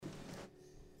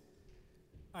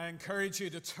I encourage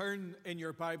you to turn in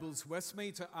your Bibles with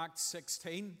me to Acts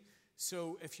 16.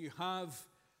 So if you have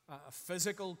a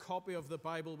physical copy of the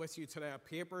Bible with you today, a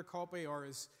paper copy, or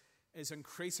is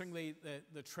increasingly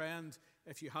the trend,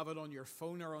 if you have it on your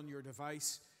phone or on your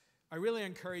device, I really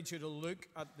encourage you to look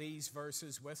at these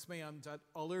verses with me and at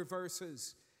other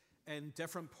verses in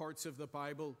different parts of the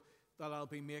Bible that I'll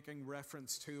be making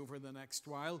reference to over the next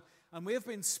while. And we have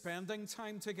been spending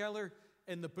time together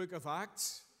in the book of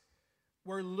Acts.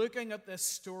 We're looking at this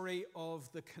story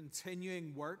of the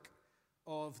continuing work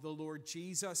of the Lord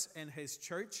Jesus in his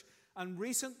church. And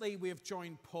recently we have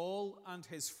joined Paul and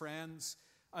his friends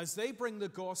as they bring the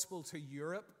gospel to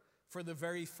Europe for the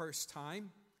very first time.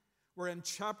 We're in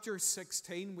chapter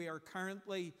 16. We are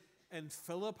currently in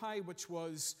Philippi, which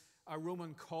was a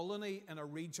Roman colony in a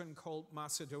region called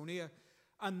Macedonia.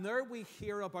 And there we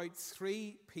hear about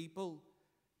 3 people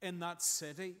in that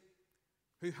city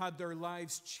who had their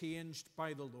lives changed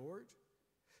by the Lord.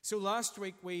 So last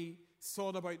week we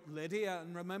thought about Lydia,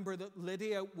 and remember that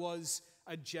Lydia was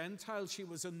a Gentile. She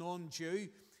was a non-Jew,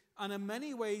 and in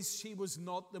many ways she was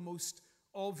not the most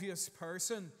obvious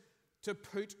person to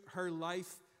put her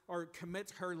life or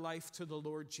commit her life to the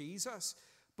Lord Jesus.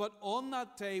 But on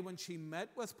that day when she met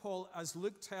with Paul, as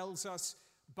Luke tells us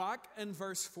back in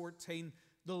verse 14,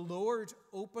 the Lord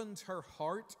opened her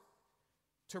heart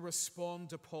to respond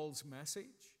to Paul's message.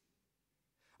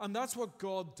 And that's what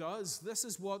God does. This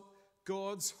is what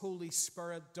God's Holy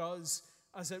Spirit does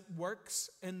as it works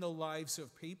in the lives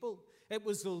of people. It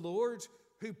was the Lord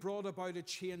who brought about a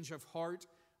change of heart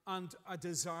and a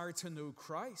desire to know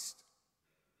Christ.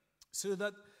 So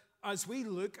that as we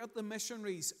look at the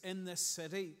missionaries in this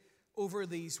city over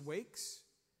these weeks,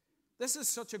 this is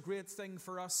such a great thing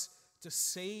for us to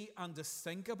see and to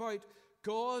think about.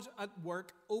 God at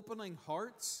work opening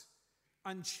hearts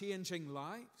and changing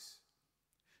lives.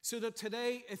 So that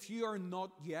today, if you are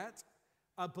not yet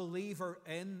a believer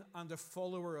in and a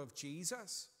follower of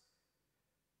Jesus,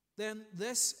 then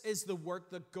this is the work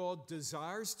that God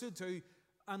desires to do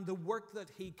and the work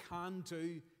that he can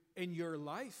do in your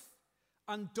life.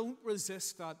 And don't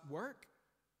resist that work.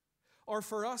 Or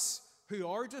for us who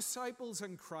are disciples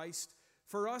in Christ,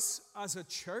 for us as a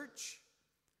church,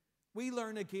 we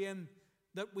learn again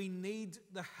that we need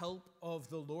the help of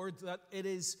the Lord, that it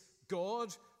is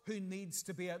God who needs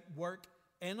to be at work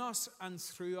in us and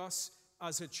through us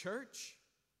as a church.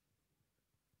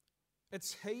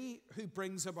 It's he who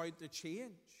brings about the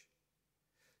change.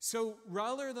 So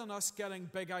rather than us getting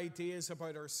big ideas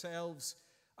about ourselves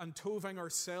and toving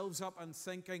ourselves up and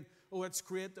thinking, oh, it's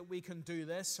great that we can do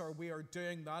this or we are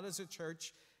doing that as a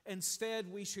church, instead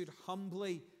we should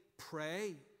humbly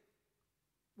pray.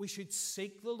 We should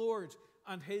seek the Lord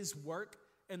and his work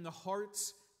in the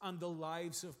hearts and the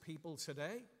lives of people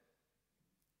today.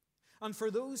 And for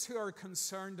those who are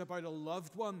concerned about a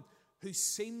loved one who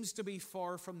seems to be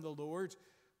far from the Lord,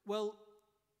 well,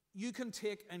 you can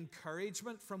take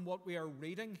encouragement from what we are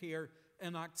reading here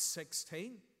in Acts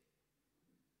 16.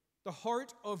 The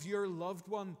heart of your loved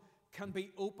one can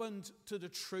be opened to the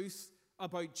truth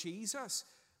about Jesus,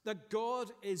 that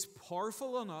God is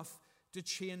powerful enough to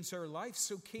change their life.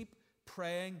 So keep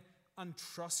praying and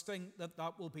trusting that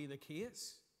that will be the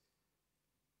case.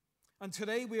 And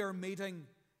today we are meeting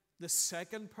the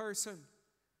second person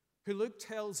who Luke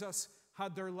tells us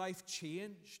had their life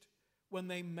changed when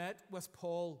they met with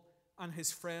Paul and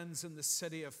his friends in the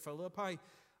city of Philippi.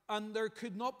 And there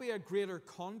could not be a greater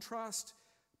contrast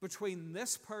between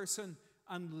this person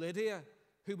and Lydia,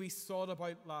 who we thought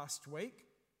about last week.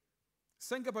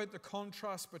 Think about the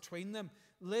contrast between them.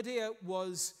 Lydia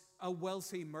was a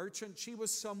wealthy merchant. She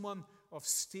was someone of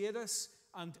status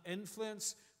and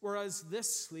influence, whereas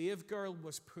this slave girl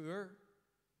was poor.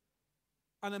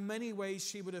 And in many ways,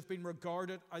 she would have been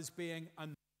regarded as being a...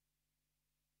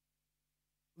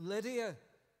 Lydia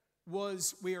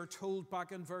was, we are told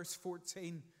back in verse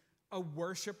 14, a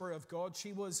worshipper of God.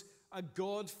 She was a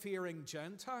God-fearing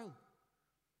Gentile.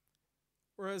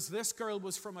 Whereas this girl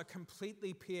was from a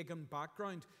completely pagan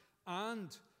background,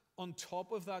 and on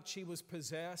top of that, she was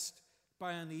possessed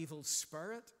by an evil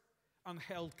spirit and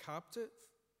held captive.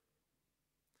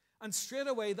 And straight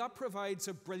away, that provides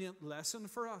a brilliant lesson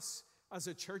for us as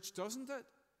a church, doesn't it?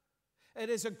 It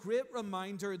is a great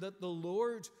reminder that the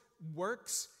Lord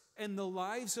works in the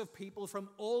lives of people from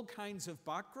all kinds of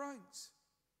backgrounds.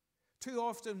 Too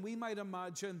often, we might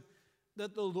imagine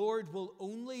that the Lord will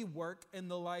only work in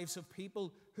the lives of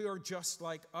people who are just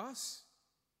like us.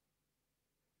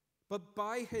 But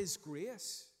by his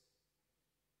grace,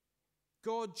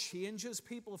 God changes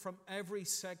people from every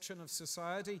section of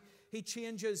society. He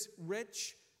changes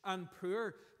rich and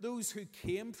poor, those who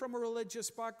came from a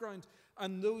religious background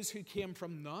and those who came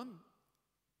from none.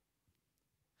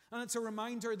 And it's a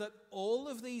reminder that all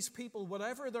of these people,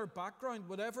 whatever their background,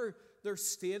 whatever their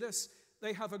status,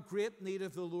 they have a great need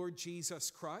of the Lord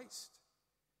Jesus Christ.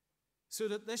 So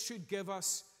that this should give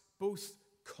us both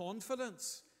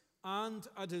confidence and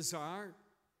a desire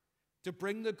to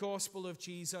bring the gospel of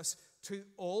Jesus to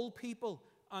all people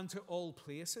and to all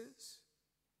places.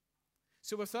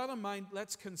 So with that in mind,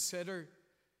 let's consider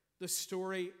the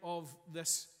story of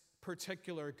this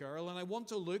particular girl. And I want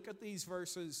to look at these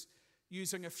verses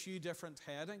using a few different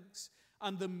headings.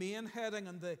 And the main heading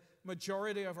and the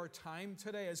majority of our time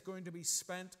today is going to be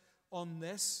spent on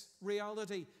this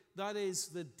reality. That is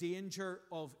the danger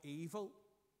of evil.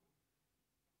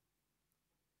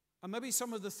 And maybe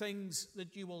some of the things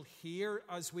that you will hear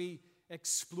as we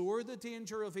explore the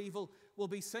danger of evil will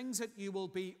be things that you will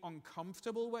be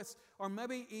uncomfortable with, or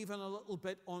maybe even a little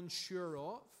bit unsure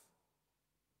of.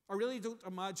 I really don't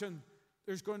imagine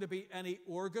there's going to be any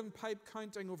organ pipe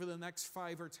counting over the next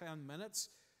 5 or 10 minutes.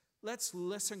 Let's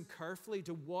listen carefully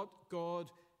to what God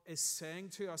is saying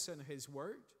to us in His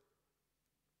Word.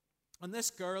 And this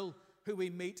girl who we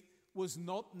meet was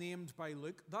not named by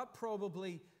Luke. That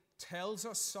probably tells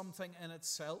us something in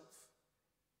itself.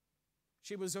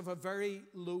 She was of a very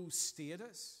low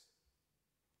status.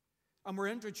 And we're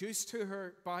introduced to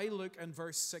her by Luke in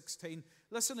verse 16.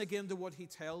 Listen again to what he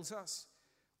tells us.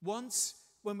 Once,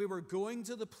 when we were going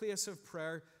to the place of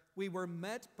prayer, we were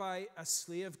met by a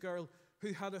slave girl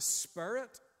who had a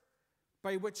spirit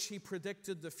by which she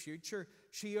predicted the future.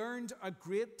 She earned a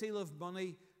great deal of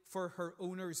money for her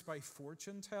owners by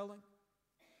fortune telling.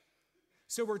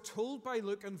 So we're told by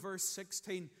Luke in verse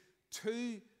 16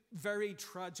 two very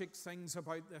tragic things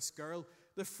about this girl.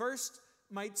 The first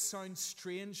might sound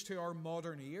strange to our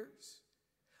modern ears,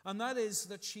 and that is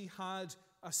that she had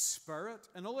a spirit.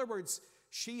 In other words,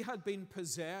 she had been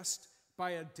possessed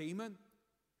by a demon,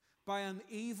 by an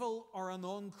evil or an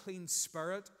unclean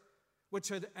spirit which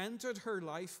had entered her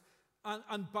life,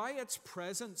 and by its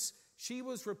presence, she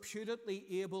was reputedly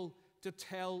able to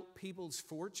tell people's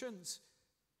fortunes,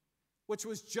 which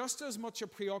was just as much a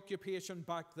preoccupation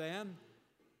back then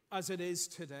as it is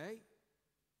today.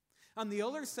 And the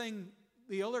other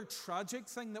tragic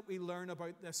thing that we learn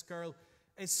about this girl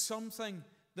is something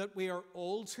that we are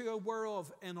all too aware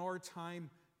of in our time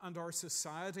and our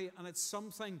society, and it's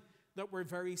something that we're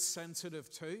very sensitive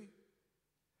to.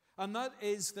 And that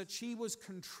is that she was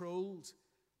controlled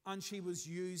and she was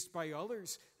used by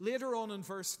others. Later on in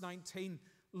verse 19,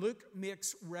 Luke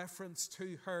makes reference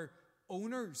to her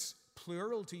owners,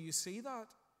 plural. Do you see that?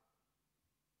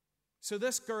 So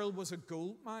this girl was a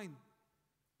gold mine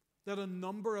that a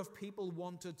number of people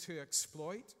wanted to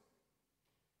exploit.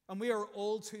 And we are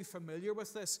all too familiar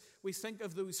with this. We think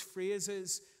of those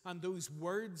phrases and those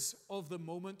words of the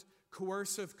moment: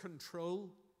 coercive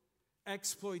control,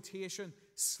 exploitation,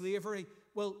 slavery.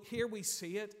 Well, here we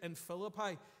see it in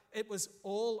Philippi. It was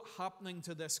all happening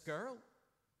to this girl.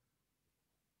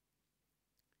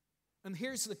 And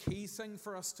here's the key thing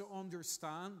for us to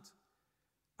understand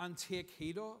and take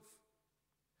heed of.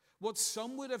 What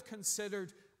some would have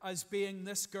considered as being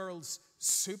this girl's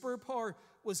superpower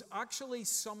was actually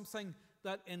something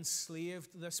that enslaved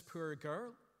this poor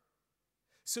girl.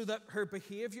 So that her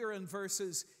behavior in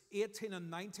verses 18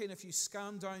 and 19, if you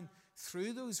scan down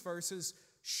through those verses,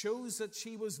 shows that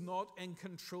she was not in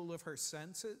control of her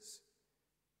senses.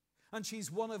 And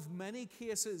she's one of many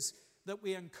cases that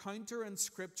we encounter in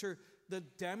Scripture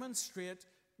that demonstrate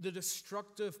the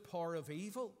destructive power of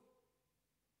evil.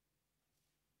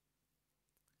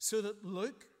 So that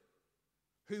Luke,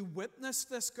 who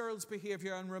witnessed this girl's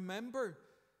behavior, and remember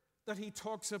that he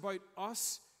talks about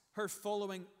us, her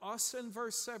following us in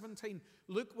verse 17.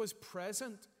 Luke was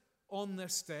present on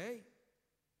this day.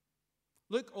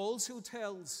 Luke also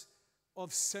tells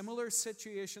of similar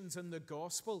situations in the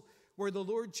gospel where the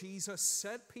Lord Jesus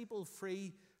set people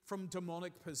free from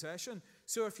demonic possession.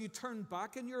 So if you turn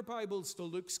back in your Bibles to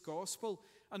Luke's gospel,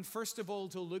 and first of all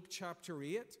to Luke chapter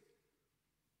 8,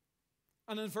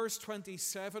 and in verse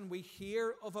 27 we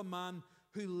hear of a man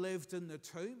who lived in the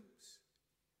tombs.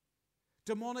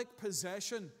 Demonic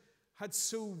possession had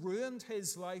so ruined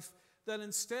his life that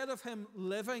instead of him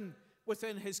living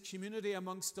within his community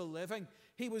amongst the living,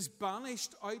 he was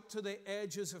banished out to the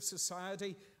edges of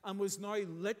society and was now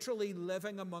literally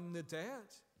living among the dead.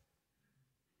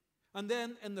 And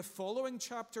then in the following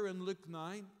chapter in Luke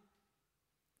 9,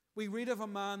 we read of a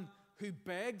man who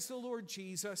begs the Lord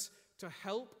Jesus to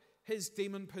help his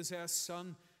demon-possessed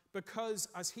son because,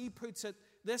 as he puts it,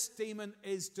 this demon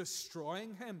is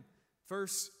destroying him.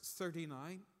 Verse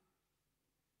 39.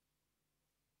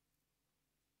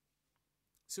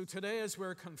 So today, as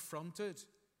we're confronted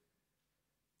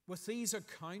with these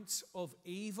accounts of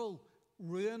evil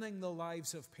ruining the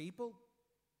lives of people,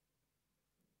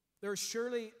 there's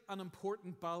surely an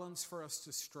important balance for us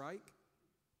to strike.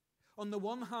 On the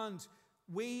one hand,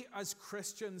 we as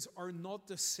Christians are not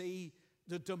to see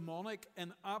the demonic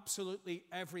in absolutely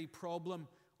every problem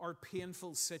or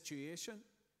painful situation,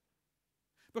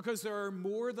 because there are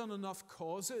more than enough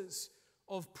causes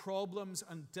of problems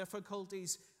and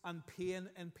difficulties and pain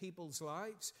in people's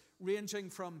lives, ranging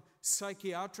from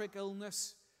psychiatric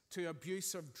illness to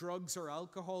abuse of drugs or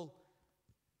alcohol,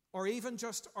 or even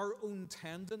just our own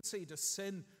tendency to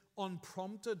sin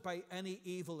unprompted by any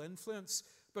evil influence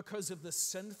because of the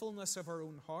sinfulness of our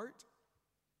own heart.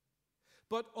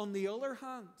 But on the other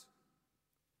hand,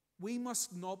 we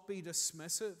must not be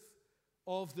dismissive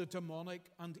of the demonic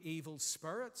and evil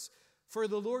spirits, for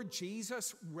the Lord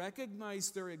Jesus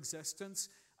recognized their existence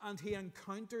and he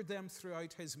encountered them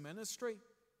throughout his ministry.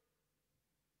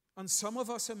 And some of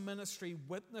us in ministry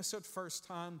witness at first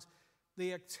hand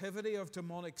the activity of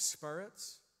demonic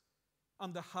spirits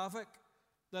and the havoc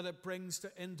that it brings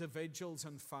to individuals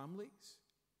and families.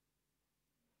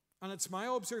 And it's my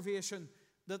observation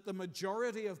that the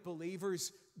majority of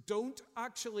believers don't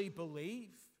actually believe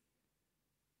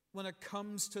when it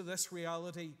comes to this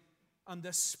reality and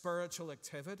this spiritual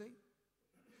activity.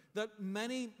 That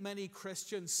many, many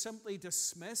Christians simply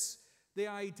dismiss the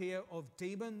idea of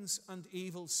demons and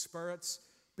evil spirits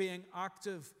being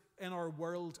active in our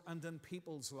world and in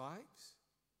people's lives.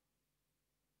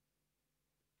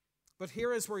 But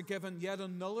here, as we're given yet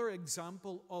another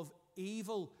example of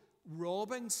evil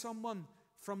robbing someone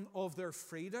of their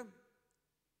freedom,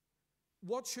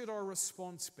 what should our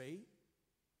response be?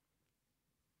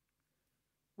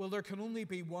 Well, there can only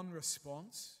be one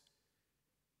response,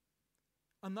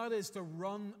 and that is to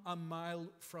run a mile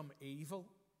from evil.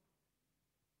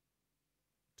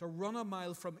 To run a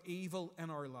mile from evil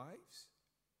in our lives.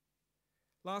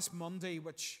 Last Monday,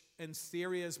 which in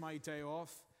theory is my day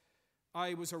off,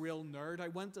 I was a real nerd. I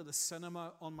went to the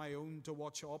cinema on my own to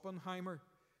watch Oppenheimer,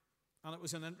 and it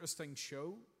was an interesting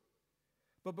show.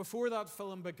 But before that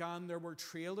film began, there were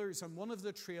trailers, and one of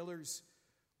the trailers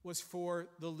was for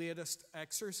the latest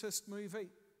Exorcist movie.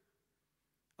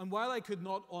 And while I could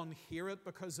not unhear it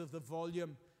because of the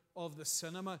volume of the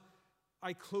cinema,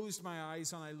 I closed my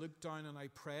eyes and I looked down and I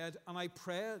prayed. And I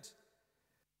prayed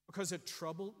because it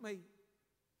troubled me.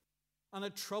 And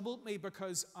it troubled me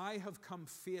because I have come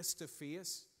face to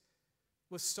face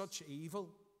with such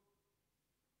evil.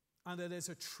 And it is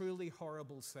a truly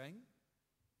horrible thing.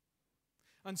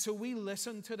 And so we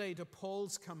listen today to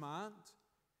Paul's command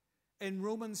in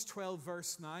Romans 12,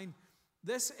 verse 9.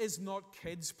 This is not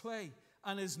kids' play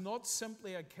and is not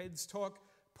simply a kids' talk.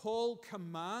 Paul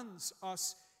commands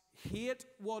us, hate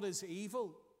what is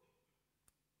evil,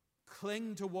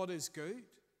 cling to what is good.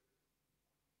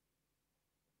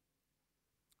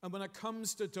 And when it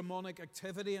comes to demonic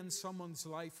activity in someone's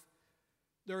life,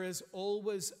 there is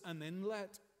always an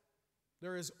inlet.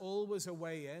 There is always a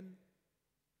way in.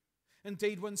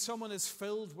 Indeed, when someone is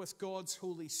filled with God's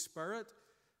Holy Spirit,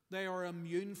 they are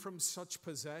immune from such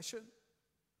possession.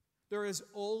 There is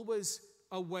always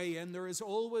a way in. There is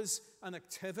always an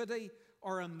activity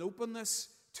or an openness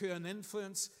to an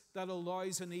influence that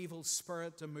allows an evil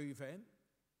spirit to move in.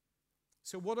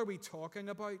 So what are we talking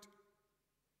about?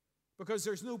 Because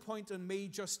there's no point in me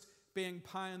just being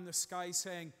pie in the sky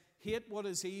saying, hate what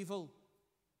is evil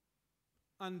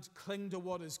and cling to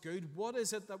what is good. What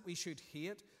is it that we should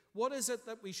hate? What is it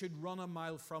that we should run a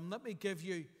mile from? Let me give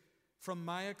you, from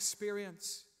my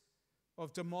experience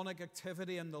of demonic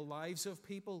activity in the lives of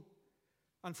people,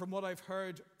 and from what I've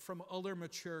heard from other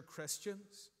mature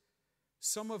Christians,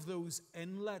 some of those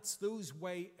inlets, those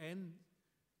ways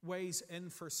in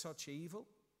for such evil.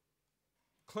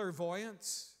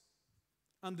 Clairvoyance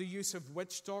and the use of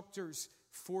witch doctors,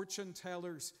 fortune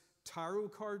tellers, tarot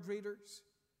card readers.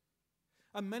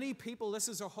 And many people, this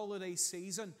is a holiday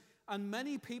season, and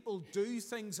many people do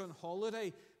things on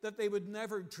holiday that they would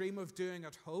never dream of doing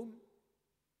at home.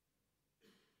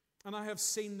 And I have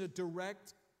seen the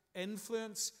direct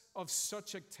influence of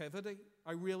such activity,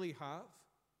 I really have,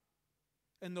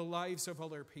 in the lives of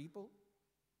other people.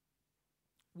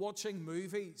 Watching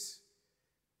movies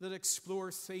that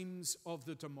explore themes of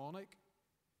the demonic.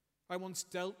 I once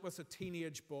dealt with a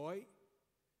teenage boy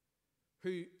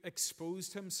who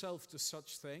exposed himself to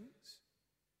such things.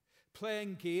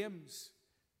 Playing games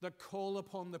that call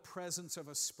upon the presence of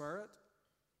a spirit.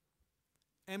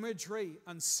 Imagery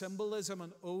and symbolism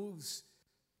and oaths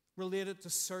related to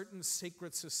certain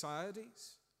secret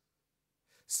societies.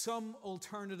 Some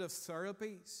alternative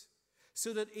therapies.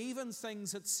 so that even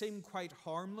things that seem quite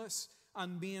harmless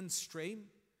and mainstream,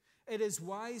 it is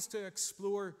wise to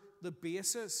explore the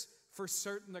basis for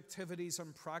certain activities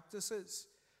and practices,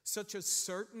 such as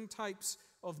certain types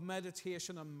of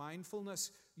meditation and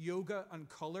mindfulness, yoga and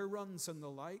color runs and the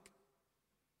like,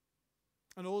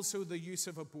 and also the use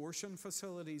of abortion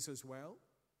facilities as well.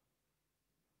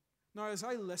 Now, as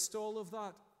I list all of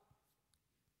that,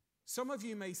 some of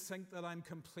you may think that I'm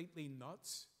completely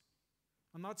nuts,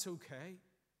 and that's okay.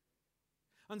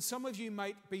 And some of you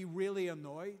might be really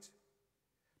annoyed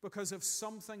because of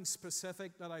something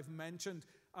specific that I've mentioned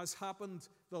as happened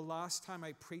the last time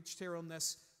I preached here on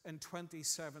this in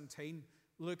 2017,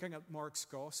 looking at Mark's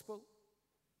Gospel.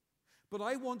 But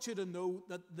I want you to know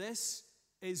that this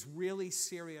is really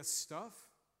serious stuff.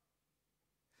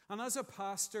 And as a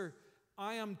pastor,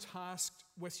 I am tasked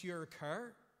with your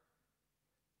care.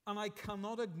 And I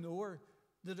cannot ignore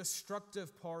the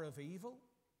destructive power of evil.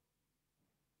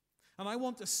 And I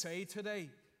want to say today,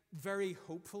 very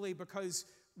hopefully, because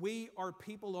we are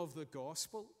people of the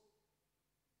gospel,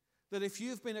 that if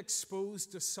you've been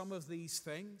exposed to some of these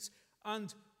things,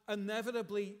 and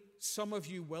inevitably some of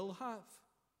you will have,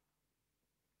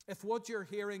 if what you're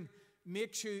hearing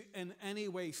makes you in any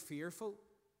way fearful,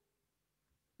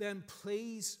 then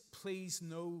please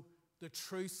know the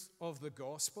truth of the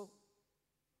gospel.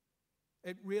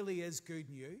 It really is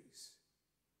good news.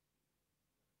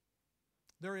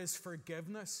 There is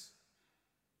forgiveness.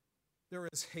 There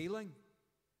is healing.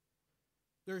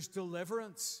 There's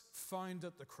deliverance found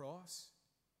at the cross.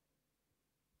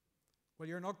 Well,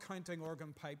 you're not counting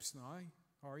organ pipes now,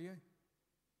 are you?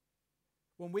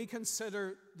 When we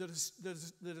consider the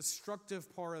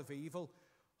destructive power of evil,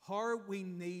 how we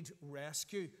need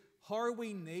rescue, how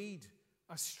we need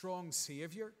a strong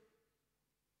Savior.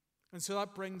 And so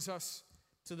that brings us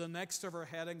to the next of our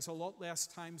headings, a lot less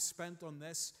time spent on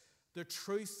this, the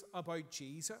truth about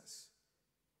Jesus.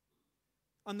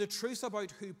 And the truth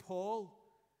about who Paul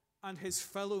and his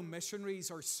fellow missionaries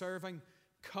are serving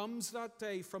comes that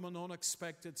day from an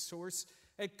unexpected source.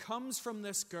 It comes from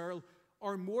this girl,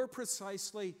 or more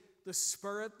precisely, the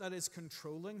spirit that is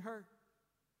controlling her.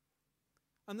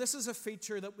 And this is a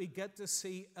feature that we get to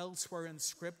see elsewhere in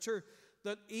Scripture,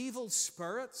 that evil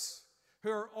spirits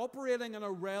who are operating in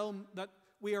a realm that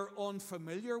we are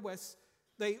unfamiliar with,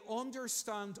 they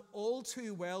understand all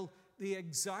too well the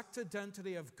exact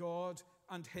identity of God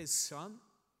and His Son.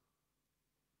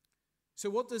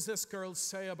 So what does this girl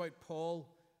say about Paul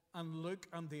and Luke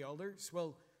and the others?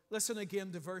 Well, listen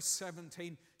again to verse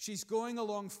 17. She's going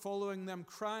along following them,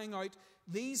 crying out,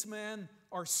 "These men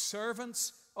are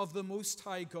servants of the Most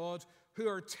High God who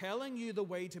are telling you the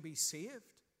way to be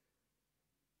saved."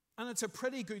 And it's a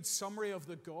pretty good summary of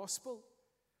the gospel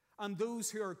and those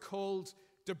who are called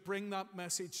to bring that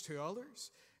message to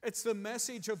others. It's the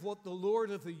message of what the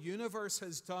Lord of the universe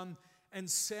has done in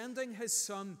sending His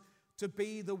Son to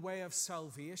be the way of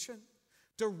salvation,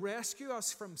 to rescue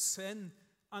us from sin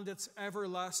and its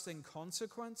everlasting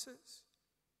consequences.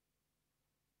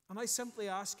 And I simply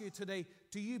ask you today,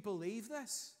 do you believe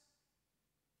this?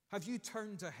 Have you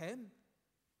turned to Him?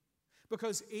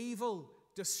 Because evil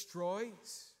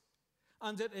destroys,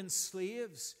 and it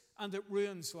enslaves, and it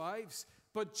ruins lives.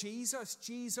 But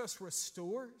Jesus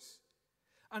restores,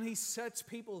 and He sets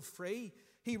people free.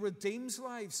 He redeems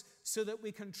lives so that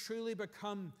we can truly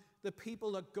become the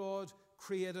people that God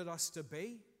created us to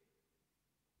be.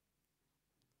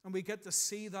 And we get to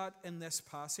see that in this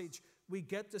passage. We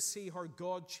get to see how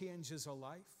God changes a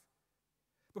life.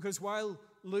 Because while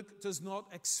Luke does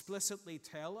not explicitly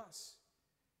tell us,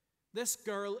 this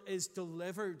girl is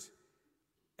delivered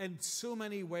in so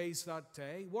many ways that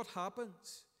day. What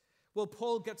happens? Well,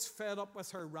 Paul gets fed up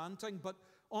with her ranting, but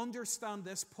understand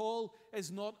this, Paul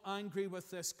is not angry with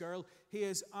this girl. He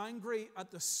is angry at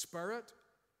the spirit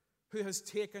who has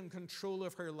taken control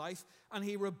of her life, and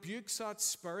he rebukes that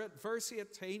spirit. Verse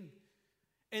 18,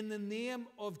 "In the name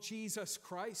of Jesus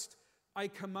Christ, I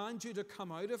command you to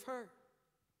come out of her."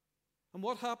 And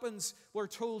what happens? We're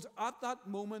told at that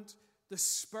moment the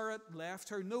spirit left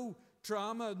her. No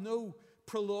drama, no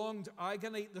prolonged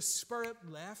agony. The spirit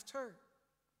left her.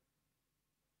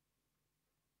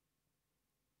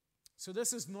 So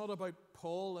this is not about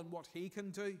Paul and what he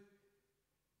can do.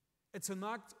 It's an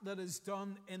act that is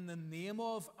done in the name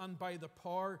of and by the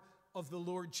power of the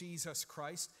Lord Jesus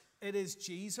Christ. It is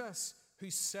Jesus who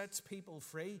sets people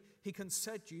free. He can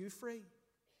set you free.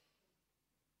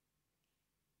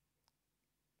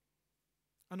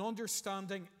 And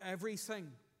understanding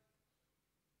everything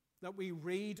that we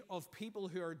read of people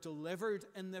who are delivered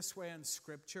in this way in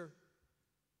Scripture,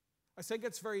 I think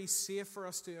it's very safe for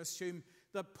us to assume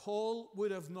that Paul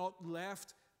would have not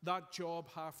left that job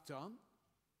half done.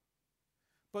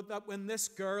 But that when this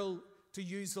girl, to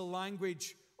use the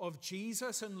language of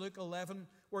Jesus in Luke 11,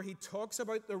 where he talks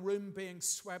about the room being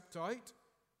swept out,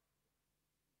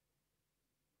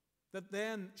 that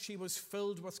then she was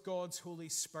filled with God's Holy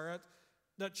Spirit,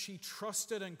 that she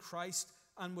trusted in Christ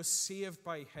and was saved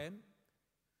by him,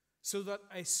 so that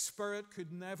a spirit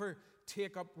could never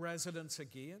take up residence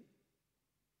again.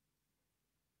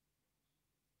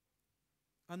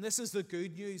 And this is the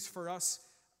good news for us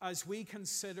as we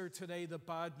consider today the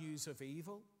bad news of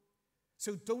evil.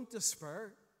 So don't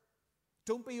despair.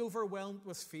 Don't be overwhelmed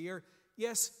with fear.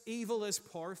 Yes, evil is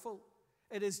powerful.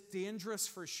 It is dangerous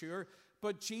for sure.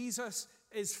 But Jesus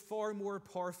is far more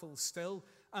powerful still.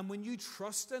 And when you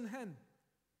trust in him,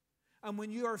 and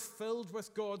when you are filled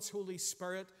with God's Holy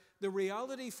Spirit, the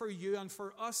reality for you and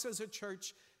for us as a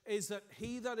church is that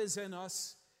he that is in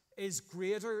us is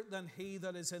greater than he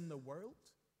that is in the world.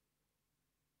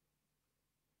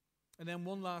 And then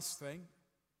one last thing,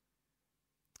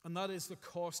 and that is the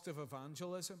cost of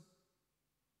evangelism.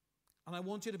 And I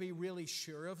want you to be really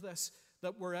sure of this,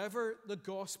 that wherever the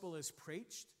gospel is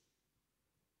preached,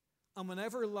 and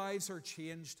whenever lives are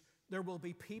changed, there will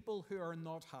be people who are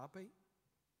not happy.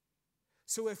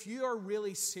 So if you are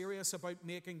really serious about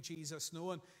making Jesus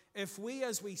known, if we,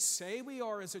 as we say we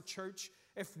are as a church,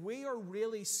 if we are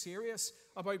really serious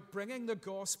about bringing the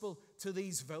gospel to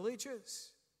these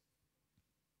villages,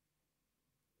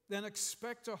 then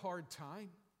expect a hard time.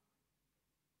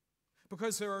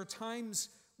 Because there are times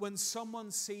when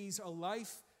someone sees a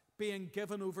life being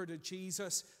given over to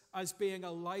Jesus as being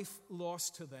a life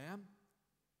lost to them.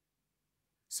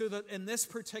 So that in this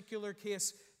particular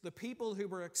case, the people who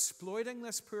were exploiting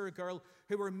this poor girl,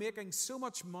 who were making so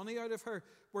much money out of her,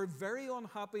 were very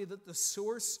unhappy that the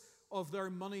source of their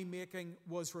money making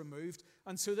was removed.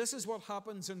 And so this is what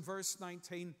happens in verse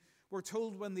 19. We're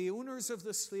told when the owners of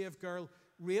the slave girl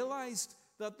realized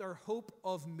that their hope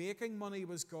of making money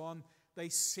was gone, they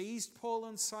seized Paul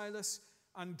and Silas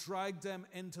and dragged them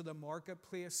into the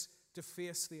marketplace to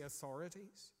face the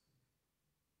authorities.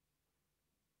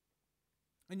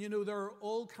 And you know, there are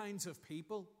all kinds of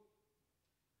people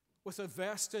with a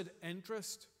vested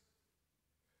interest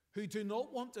who do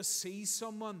not want to see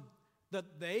someone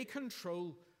that they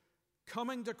control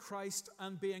coming to Christ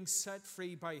and being set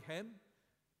free by him.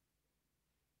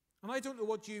 And I don't know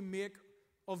what you make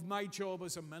of my job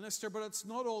as a minister, but it's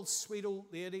not all sweet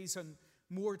old ladies and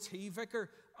more tea vicar.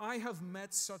 I have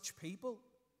met such people.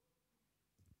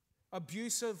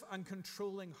 Abusive and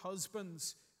controlling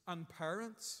husbands and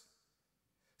parents.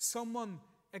 Someone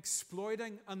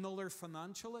exploiting another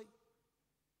financially.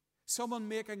 Someone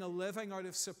making a living out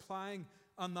of supplying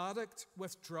an addict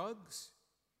with drugs.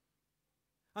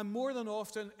 And more than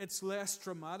often, it's less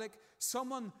dramatic.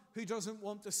 Someone who doesn't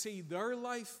want to see their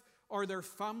life or their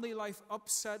family life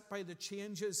upset by the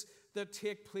changes that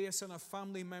take place in a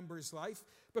family member's life,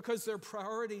 because their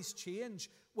priorities change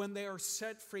when they are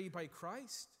set free by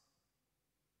Christ.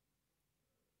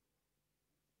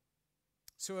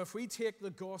 So if we take the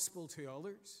gospel to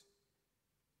others,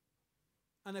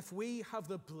 and if we have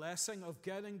the blessing of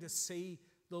getting to see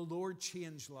the Lord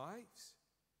change lives,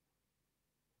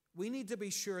 we need to be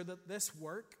sure that this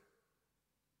work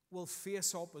will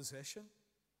face opposition.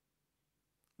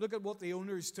 Look at what the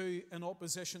owners do in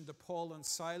opposition to Paul and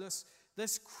Silas,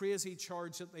 this crazy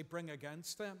charge that they bring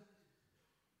against them.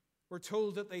 We're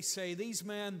told that they say, these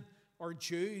men are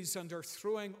Jews and are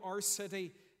throwing our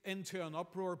city into an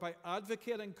uproar by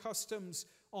advocating customs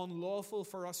unlawful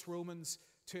for us Romans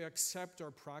to accept or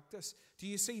practice. Do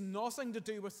you see? Nothing to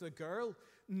do with the girl.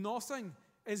 Nothing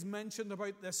is mentioned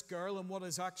about this girl and what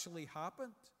has actually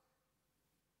happened.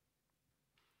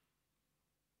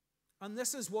 And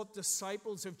this is what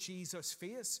disciples of Jesus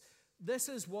face. This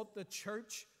is what the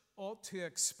church ought to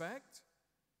expect.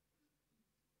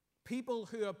 People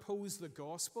who oppose the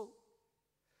gospel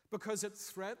because it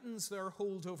threatens their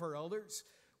hold over others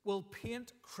will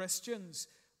paint Christians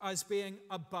as being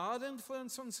a bad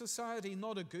influence on society,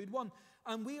 not a good one.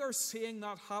 And we are seeing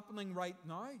that happening right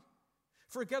now.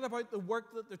 Forget about the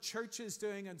work that the church is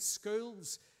doing in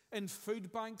schools, in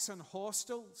food banks and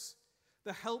hostels,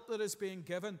 the help that is being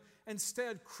given.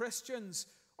 Instead, Christians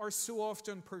are so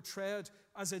often portrayed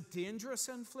as a dangerous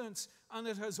influence, and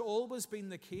it has always been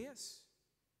the case.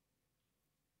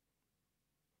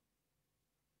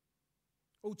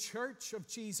 O Church of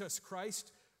Jesus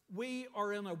Christ, we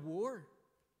are in a war.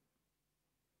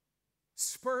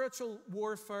 Spiritual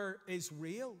warfare is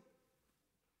real.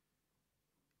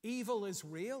 Evil is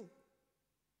real.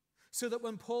 So that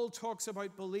when Paul talks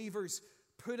about believers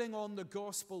putting on the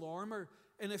gospel armor,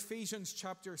 in Ephesians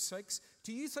chapter 6,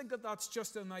 do you think that that's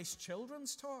just a nice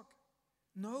children's talk?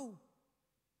 No.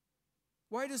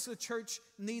 Why does the church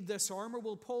need this armor?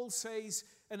 Well, Paul says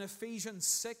in Ephesians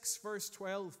 6, verse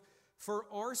 12,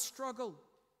 "For our struggle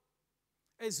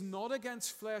is not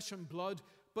against flesh and blood,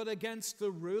 but against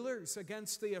the rulers,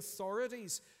 against the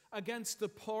authorities, against the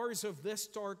powers of this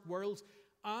dark world,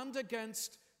 and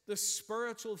against the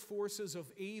spiritual forces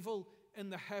of evil in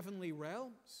the heavenly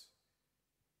realms.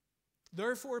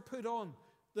 Therefore put on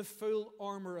the full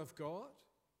armor of God."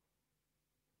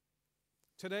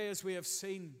 Today, as we have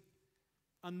seen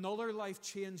another life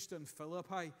changed in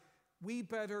Philippi, we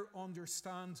better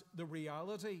understand the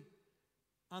reality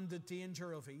and the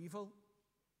danger of evil.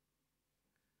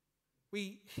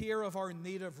 We hear of our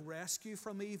need of rescue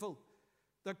from evil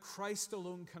that Christ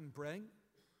alone can bring,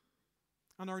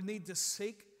 and our need to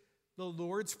seek the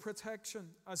Lord's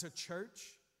protection as a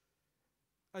church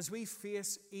as we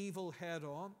face evil head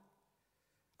on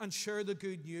and share the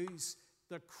good news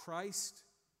that Christ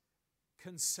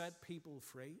can set people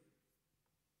free.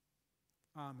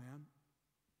 Amen.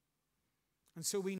 And so we